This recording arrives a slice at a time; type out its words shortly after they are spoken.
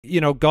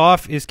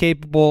Goff is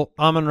capable,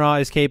 Amon-Ra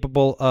is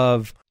capable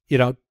of,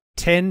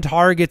 10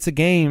 targets a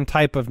game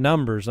type of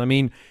numbers. I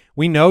mean,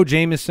 we know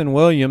Jameson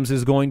Williams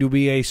is going to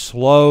be a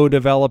slow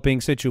developing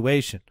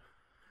situation.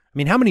 I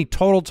mean, how many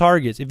total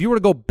targets, if you were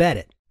to go bet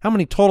it, how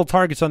many total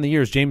targets on the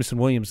year is Jameson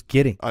Williams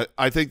getting?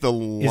 I think the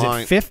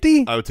line. Is it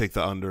 50? I would take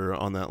the under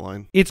on that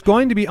line. It's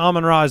going to be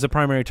Amon-Ra as a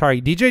primary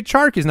target. DJ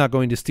Chark is not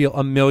going to steal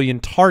 1 million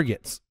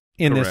targets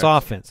in this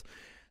offense.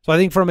 So I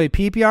think from a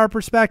PPR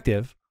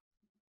perspective,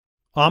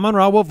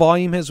 Amon-Ra will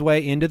volume his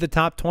way into the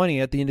top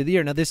 20 at the end of the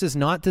year. Now, this is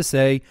not to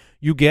say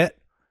you get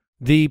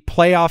the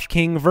playoff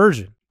king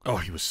version. Oh,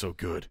 he was so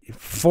good.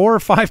 4 or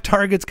 5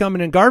 targets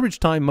coming in garbage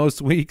time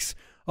most weeks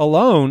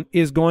alone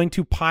is going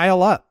to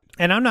pile up.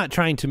 And I'm not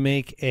trying to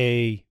make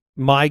a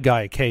my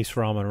guy case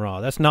for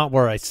Amon-Ra. That's not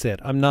where I sit.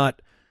 I'm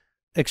not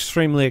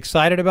extremely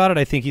excited about it.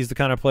 I think he's the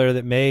kind of player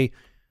that may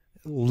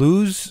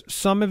lose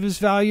some of his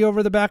value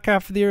over the back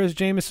half of the year as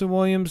Jameson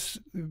Williams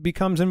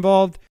becomes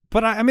involved.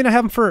 But I mean, I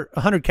have him for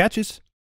 100 catches.